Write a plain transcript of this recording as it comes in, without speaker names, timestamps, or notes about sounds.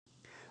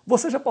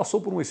Você já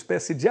passou por uma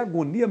espécie de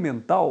agonia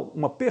mental,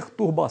 uma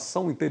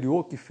perturbação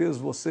interior que fez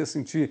você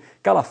sentir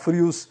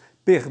calafrios,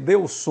 perder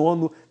o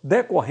sono,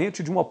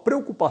 decorrente de uma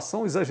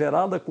preocupação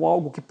exagerada com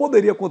algo que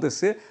poderia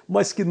acontecer,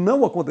 mas que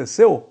não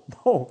aconteceu?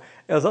 Bom,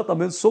 é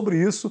exatamente sobre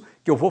isso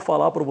que eu vou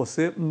falar para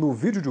você no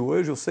vídeo de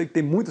hoje. Eu sei que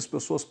tem muitas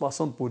pessoas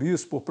passando por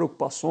isso, por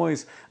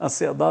preocupações,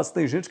 ansiedades,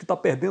 tem gente que está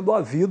perdendo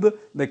a vida,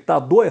 né, que está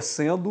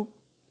adoecendo,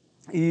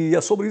 e é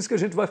sobre isso que a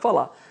gente vai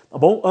falar, tá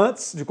bom?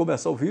 Antes de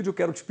começar o vídeo, eu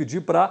quero te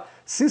pedir para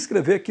se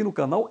inscrever aqui no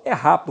canal. É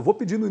rápido, vou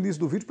pedir no início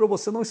do vídeo para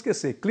você não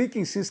esquecer. Clique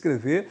em se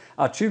inscrever,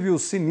 ative o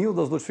sininho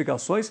das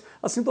notificações,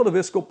 assim toda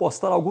vez que eu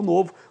postar algo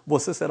novo,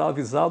 você será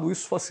avisado.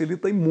 Isso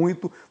facilita e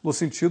muito no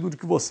sentido de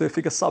que você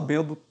fica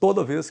sabendo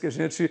toda vez que a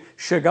gente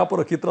chegar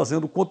por aqui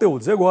trazendo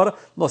conteúdos. E agora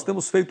nós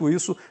temos feito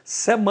isso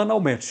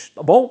semanalmente,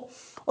 tá bom?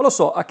 Olha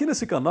só, aqui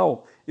nesse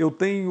canal eu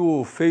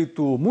tenho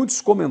feito muitos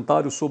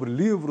comentários sobre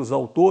livros,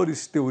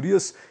 autores,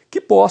 teorias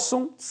que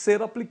possam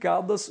ser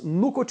aplicadas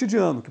no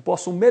cotidiano, que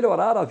possam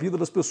melhorar a vida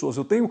das pessoas.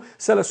 Eu tenho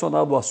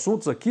selecionado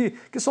assuntos aqui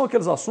que são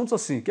aqueles assuntos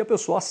assim, que a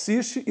pessoa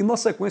assiste e na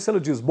sequência ela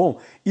diz, bom,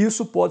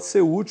 isso pode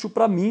ser útil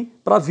para mim,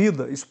 para a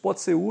vida, isso pode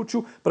ser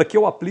útil para que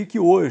eu aplique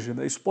hoje,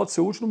 né? Isso pode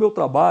ser útil no meu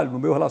trabalho, no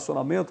meu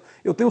relacionamento.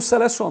 Eu tenho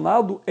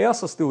selecionado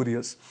essas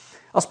teorias.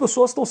 As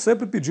pessoas estão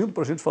sempre pedindo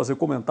para a gente fazer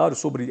comentários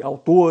sobre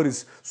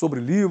autores,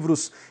 sobre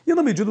livros, e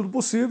na medida do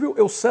possível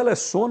eu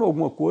seleciono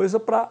alguma coisa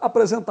para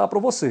apresentar para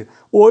você.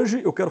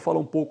 Hoje eu quero falar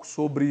um pouco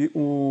sobre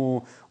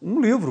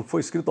um livro que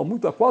foi escrito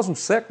há quase um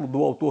século, do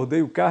autor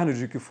Dale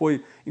Carnegie, que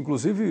foi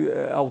inclusive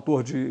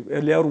autor de...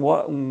 ele era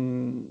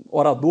um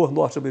orador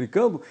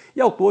norte-americano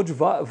e autor de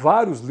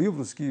vários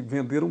livros que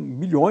venderam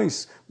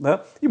milhões, né?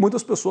 E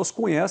muitas pessoas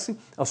conhecem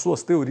as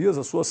suas teorias,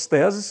 as suas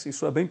teses,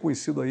 isso é bem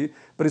conhecido aí,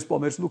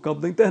 principalmente no campo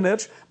da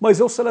internet, mas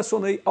eu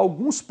selecionei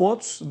alguns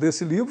pontos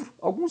desse livro,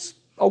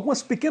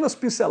 algumas pequenas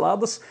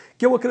pinceladas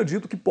que eu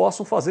acredito que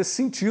possam fazer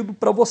sentido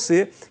para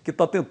você que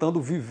está tentando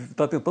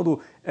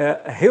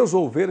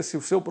resolver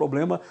esse seu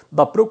problema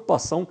da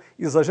preocupação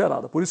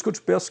exagerada. Por isso que eu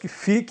te peço que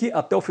fique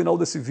até o final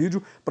desse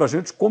vídeo para a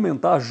gente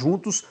comentar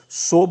juntos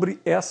sobre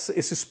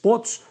esses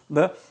pontos,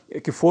 né,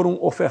 que foram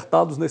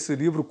ofertados nesse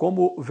livro,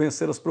 Como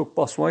Vencer as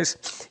Preocupações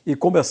e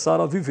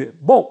Começar a Viver.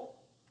 Bom,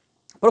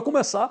 para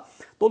começar,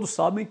 todos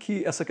sabem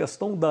que essa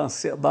questão da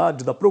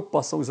ansiedade, da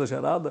preocupação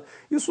exagerada,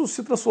 isso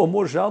se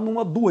transformou já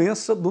numa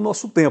doença do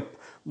nosso tempo,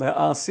 né?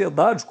 A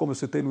ansiedade, como eu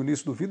citei no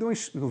início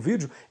do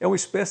vídeo, é uma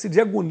espécie de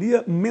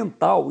agonia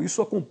mental.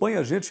 Isso acompanha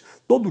a gente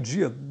todo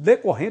dia,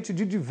 decorrente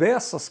de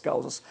diversas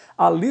causas.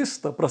 A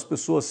lista para as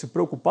pessoas se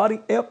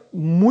preocuparem é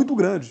muito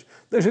grande.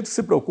 Tem gente que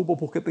se preocupa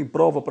porque tem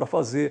prova para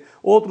fazer,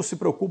 outros se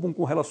preocupam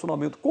com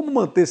relacionamento. Como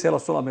manter esse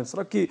relacionamento?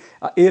 Será que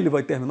ele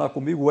vai terminar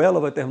comigo,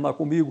 ela vai terminar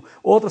comigo?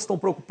 Outras estão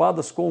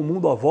preocupadas com o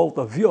mundo à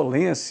volta,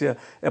 violência,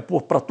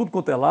 para tudo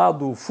quanto é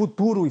lado,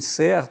 futuro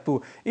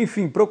incerto,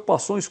 enfim,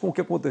 preocupações com o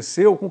que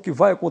aconteceu, com o que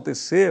vai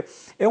acontecer.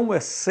 É um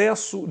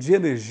excesso de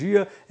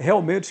energia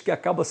realmente que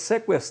acaba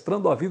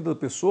sequestrando a vida da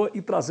pessoa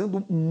e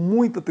trazendo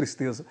muita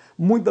tristeza,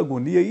 muita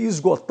agonia e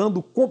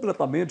esgotando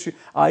completamente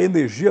a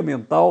energia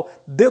mental,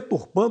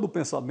 deturpando o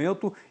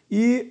pensamento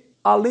e,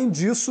 além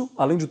disso,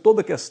 além de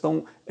toda a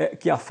questão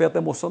que afeta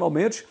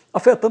emocionalmente,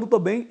 afetando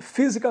também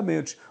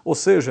fisicamente. Ou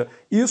seja,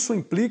 isso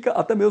implica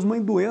até mesmo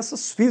em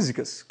doenças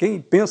físicas.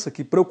 Quem pensa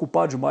que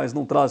preocupar demais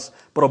não traz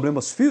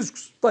problemas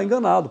físicos, está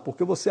enganado,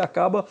 porque você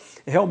acaba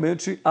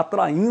realmente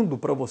atraindo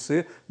para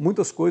você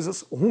muitas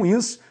coisas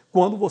ruins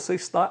quando você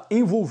está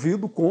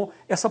envolvido com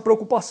essa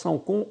preocupação,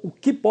 com o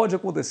que pode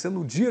acontecer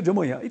no dia de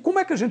amanhã. E como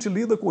é que a gente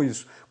lida com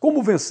isso?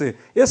 Como vencer?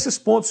 Esses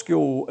pontos que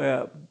eu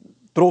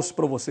trouxe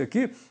para você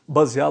aqui,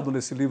 baseado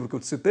nesse livro que eu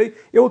te citei,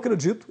 eu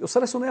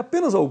selecionei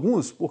apenas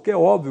alguns, porque é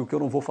óbvio que eu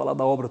não vou falar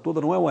da obra toda,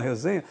 não é uma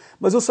resenha,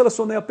 mas eu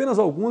selecionei apenas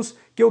alguns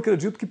que eu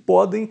acredito que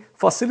podem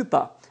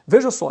facilitar.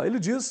 Veja só, ele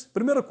diz,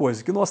 primeira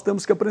coisa, que nós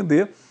temos que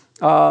aprender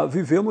a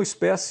viver numa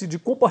espécie de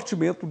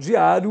compartimento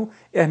diário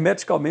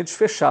hermeticamente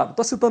fechado.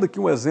 Está citando aqui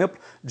um exemplo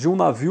de um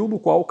navio no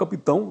qual o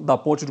capitão da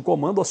ponte de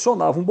comando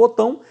acionava um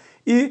botão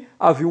e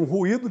havia um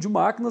ruído de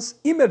máquinas,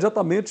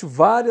 imediatamente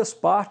várias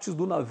partes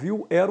do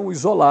navio eram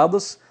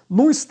isoladas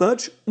num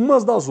instante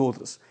umas das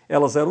outras.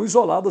 Elas eram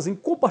isoladas em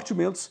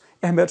compartimentos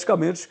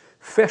hermeticamente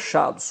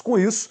fechados. Com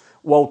isso,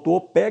 o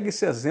autor pega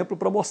esse exemplo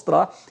para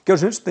mostrar que a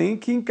gente tem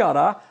que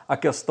encarar a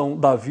questão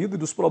da vida e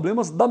dos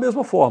problemas da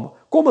mesma forma.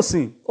 Como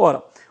assim?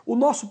 Ora, o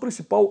nosso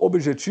principal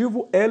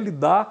objetivo é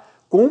lidar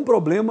com um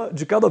problema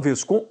de cada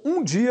vez, com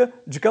um dia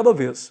de cada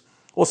vez.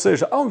 Ou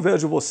seja, ao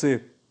invés de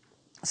você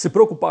se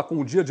preocupar com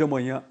o dia de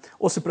amanhã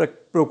ou se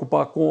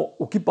preocupar com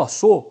o que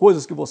passou,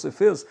 coisas que você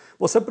fez,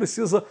 você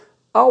precisa,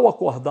 ao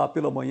acordar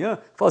pela manhã,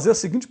 fazer a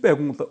seguinte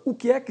pergunta: o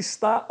que é que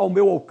está ao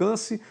meu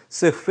alcance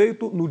ser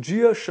feito no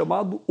dia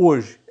chamado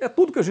hoje? É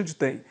tudo que a gente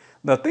tem.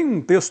 Tem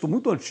um texto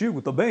muito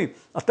antigo também,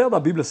 até da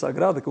Bíblia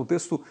Sagrada, que é o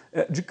texto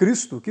de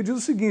Cristo, que diz o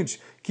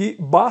seguinte, que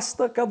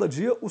basta cada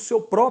dia o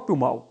seu próprio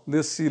mal.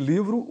 Nesse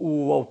livro,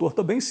 o autor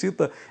também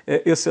cita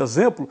esse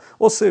exemplo,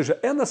 ou seja,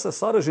 é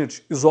necessário a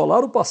gente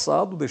isolar o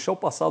passado, deixar o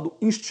passado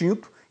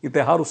extinto,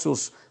 enterrar os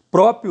seus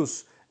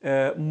próprios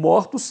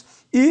mortos,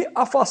 e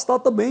afastar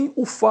também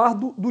o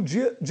fardo do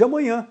dia de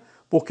amanhã.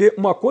 Porque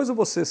uma coisa é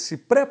você se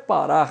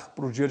preparar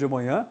para o dia de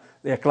amanhã,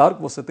 é claro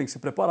que você tem que se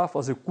preparar,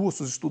 fazer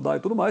cursos, estudar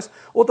e tudo mais.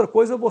 Outra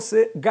coisa é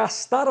você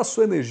gastar a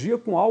sua energia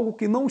com algo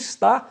que não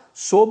está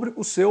sobre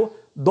o seu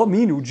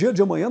domínio. O dia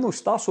de amanhã não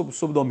está sob o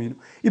seu domínio.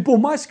 E por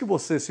mais que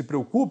você se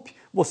preocupe,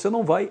 você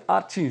não vai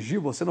atingir,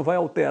 você não vai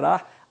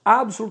alterar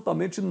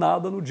absolutamente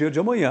nada no dia de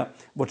amanhã.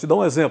 Vou te dar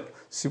um exemplo.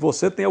 Se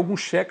você tem alguns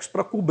cheques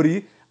para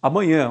cobrir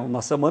amanhã,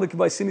 na semana que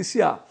vai se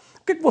iniciar,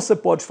 o que você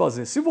pode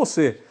fazer? Se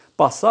você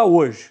passar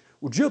hoje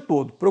o dia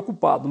todo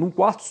preocupado num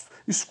quarto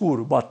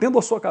escuro, batendo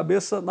a sua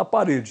cabeça na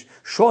parede,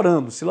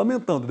 chorando, se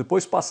lamentando,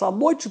 depois passar a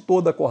noite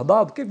toda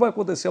acordado, o que vai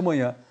acontecer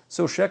amanhã?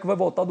 Seu cheque vai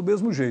voltar do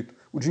mesmo jeito.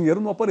 O dinheiro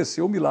não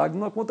apareceu, o milagre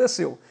não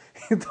aconteceu.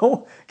 Então,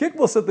 o que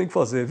você tem que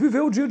fazer?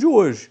 Viver o dia de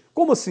hoje.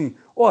 Como assim?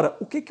 Ora,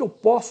 o que eu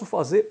posso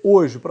fazer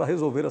hoje para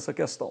resolver essa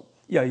questão?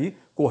 E aí,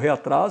 correr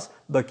atrás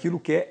daquilo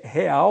que é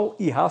real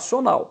e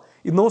racional.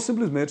 E não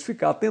simplesmente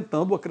ficar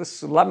tentando,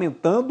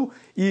 lamentando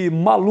e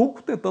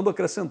maluco tentando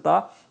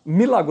acrescentar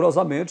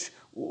milagrosamente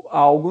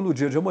algo no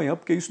dia de amanhã,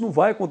 porque isso não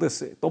vai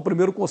acontecer. Então o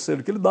primeiro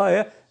conselho que ele dá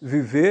é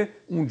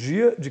viver um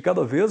dia de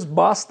cada vez,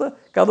 basta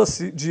cada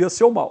dia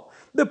seu mal.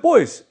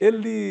 Depois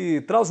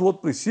ele traz um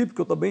outro princípio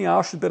que eu também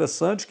acho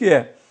interessante, que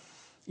é,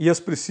 e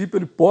esse princípio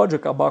ele pode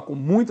acabar com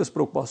muitas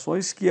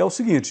preocupações, que é o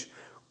seguinte: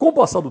 com o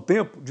passar do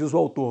tempo, diz o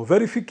autor,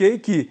 verifiquei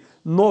que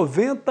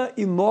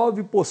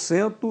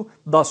 99%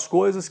 das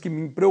coisas que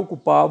me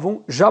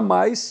preocupavam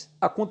jamais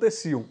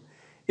aconteciam.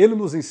 Ele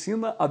nos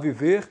ensina a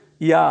viver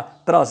e a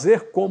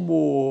trazer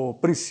como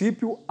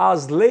princípio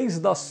as leis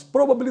das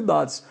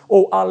probabilidades,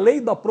 ou a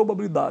lei da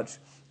probabilidade.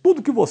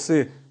 Tudo que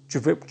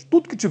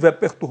estiver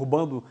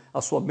perturbando a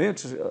sua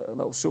mente,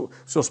 os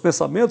seus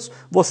pensamentos,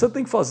 você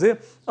tem que fazer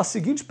a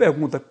seguinte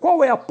pergunta: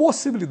 qual é a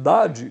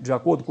possibilidade, de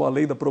acordo com a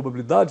lei da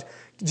probabilidade,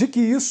 de que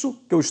isso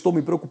que eu estou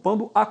me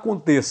preocupando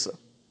aconteça?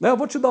 Eu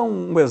vou te dar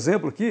um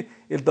exemplo aqui,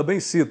 ele também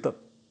cita.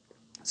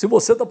 Se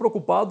você está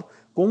preocupado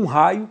com um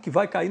raio que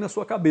vai cair na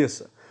sua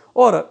cabeça,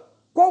 ora,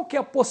 qual que é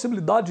a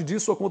possibilidade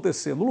disso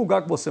acontecer? No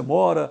lugar que você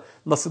mora,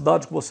 na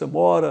cidade que você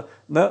mora,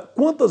 né?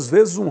 Quantas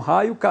vezes um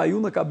raio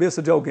caiu na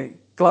cabeça de alguém?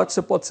 Claro que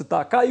você pode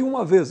citar, caiu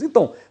uma vez.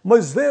 Então,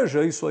 mas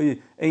veja isso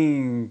aí,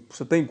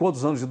 você tem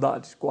quantos anos de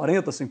idade?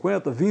 40,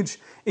 50,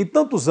 20? Em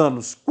tantos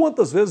anos,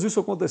 quantas vezes isso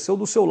aconteceu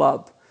do seu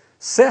lado?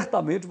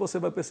 Certamente você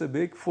vai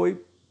perceber que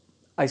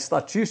a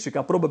estatística,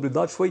 a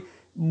probabilidade foi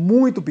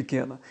muito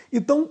pequena.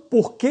 Então,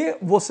 por que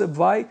você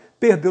vai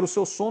perder o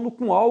seu sono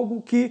com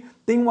algo que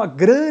tem uma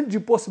grande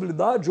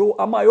possibilidade, ou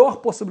a maior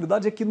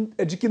possibilidade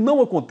é de que não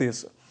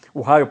aconteça?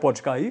 O raio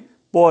pode cair?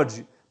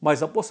 Pode,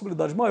 mas a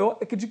possibilidade maior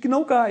é de que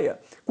não caia.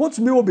 Quantos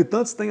mil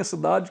habitantes tem a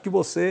cidade que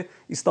você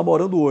está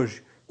morando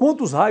hoje?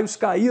 Quantos raios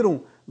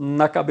caíram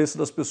na cabeça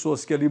das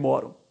pessoas que ali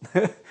moram?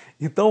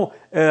 Então,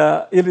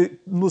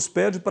 ele nos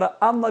pede para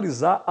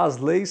analisar as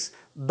leis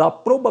da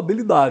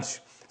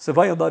probabilidade. Você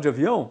vai andar de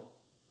avião?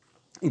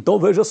 Então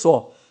veja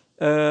só,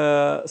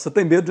 você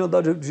tem medo de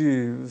andar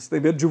você tem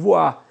medo de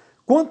voar.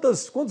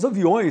 Quantos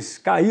aviões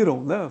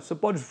caíram, né? Você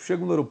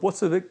chega no aeroporto,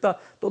 você vê que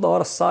toda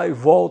hora sai,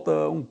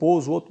 volta, um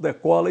pouso, outro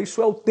decola.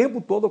 Isso é o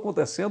tempo todo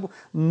acontecendo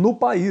no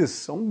país.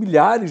 São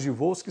milhares de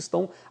voos que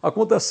estão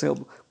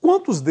acontecendo.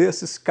 Quantos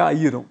desses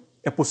caíram?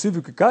 É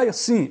possível que caia?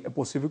 Sim, é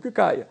possível que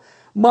caia.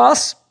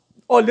 Mas,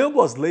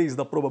 olhando as leis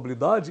da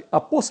probabilidade,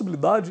 a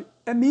possibilidade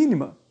é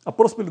mínima, a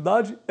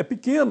possibilidade é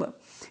pequena.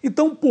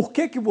 Então, por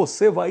que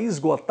você vai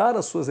esgotar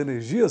as suas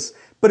energias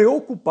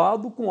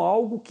preocupado com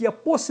algo que a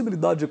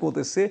possibilidade de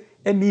acontecer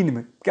é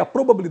mínima? Porque a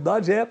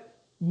probabilidade é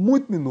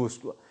muito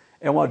minúscula.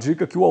 É uma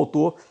dica que o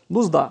autor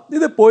nos dá. E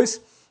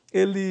depois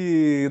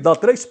ele dá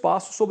 3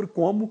 passos sobre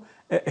como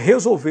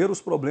resolver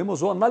os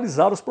problemas ou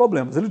analisar os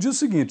problemas. Ele diz o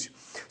seguinte: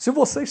 se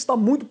você está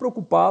muito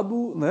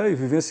preocupado, né, e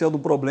vivenciando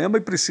um problema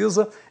e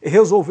precisa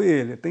resolver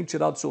ele, tem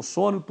tirado seu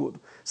sono e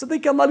tudo, você tem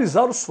que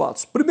analisar os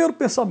fatos. Primeiro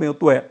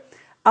pensamento é: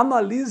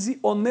 analise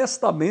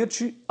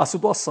honestamente a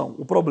situação,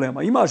 o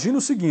problema. Imagine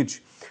o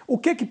seguinte: o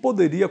que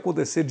poderia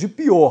acontecer de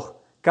pior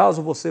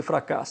caso você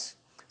fracasse?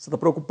 Você está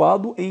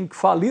preocupado em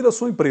falir a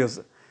sua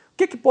empresa. O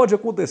que pode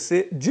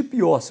acontecer de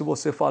pior se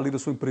você falir a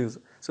sua empresa?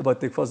 Você vai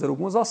ter que fazer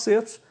alguns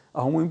acertos,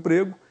 arrumar um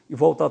emprego e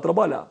voltar a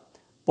trabalhar.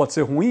 Pode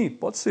ser ruim?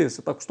 Pode ser, você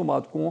está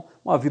acostumado com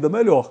uma vida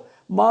melhor.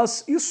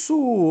 Mas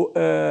isso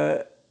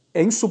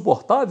é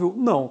insuportável?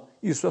 Não,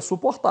 isso é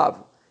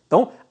suportável.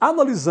 Então,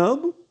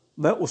 analisando,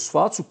 né, os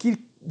fatos, o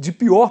que de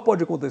pior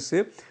pode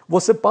acontecer,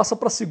 você passa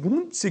para a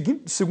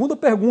segunda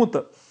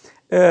pergunta.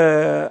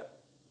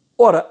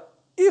 Ora,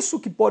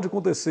 isso que pode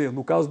acontecer,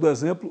 no caso do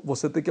exemplo,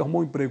 você tem que arrumar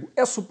um emprego,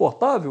 é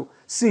suportável?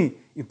 Sim.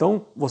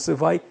 Então você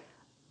vai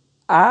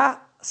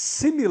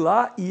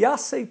assimilar e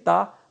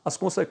aceitar as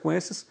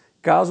consequências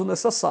caso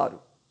necessário.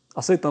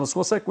 Aceitando as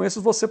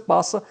consequências, você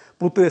passa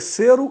para o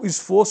terceiro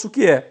esforço,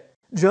 que é,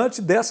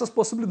 diante dessas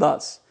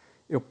possibilidades.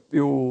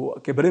 Eu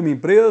quebrei minha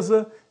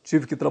empresa,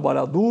 tive que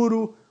trabalhar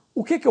duro.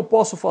 O que eu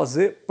posso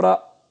fazer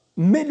para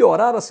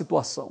melhorar a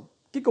situação?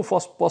 O que eu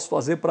posso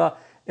fazer para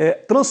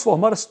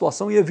transformar a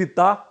situação e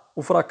evitar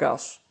o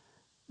fracasso?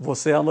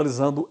 Você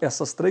analisando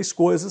essas três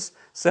coisas,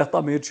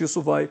 certamente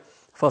isso vai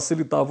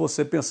facilitar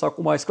você pensar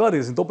com mais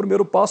clareza. Então, o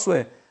primeiro passo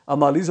é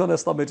analise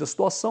honestamente a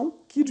situação, o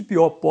que de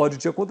pior pode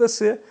te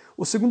acontecer.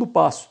 O segundo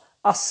passo,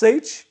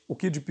 aceite o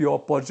que de pior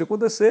pode te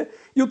acontecer.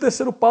 E o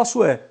terceiro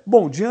passo é,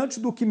 bom, diante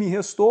do que me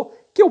restou,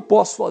 o que eu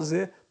posso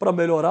fazer para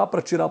melhorar,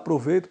 para tirar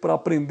proveito, para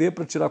aprender,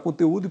 para tirar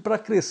conteúdo e para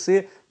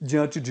crescer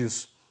diante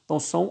disso. Então,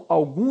 são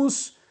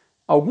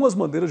algumas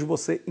maneiras de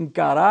você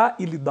encarar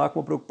e lidar com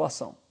a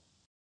preocupação.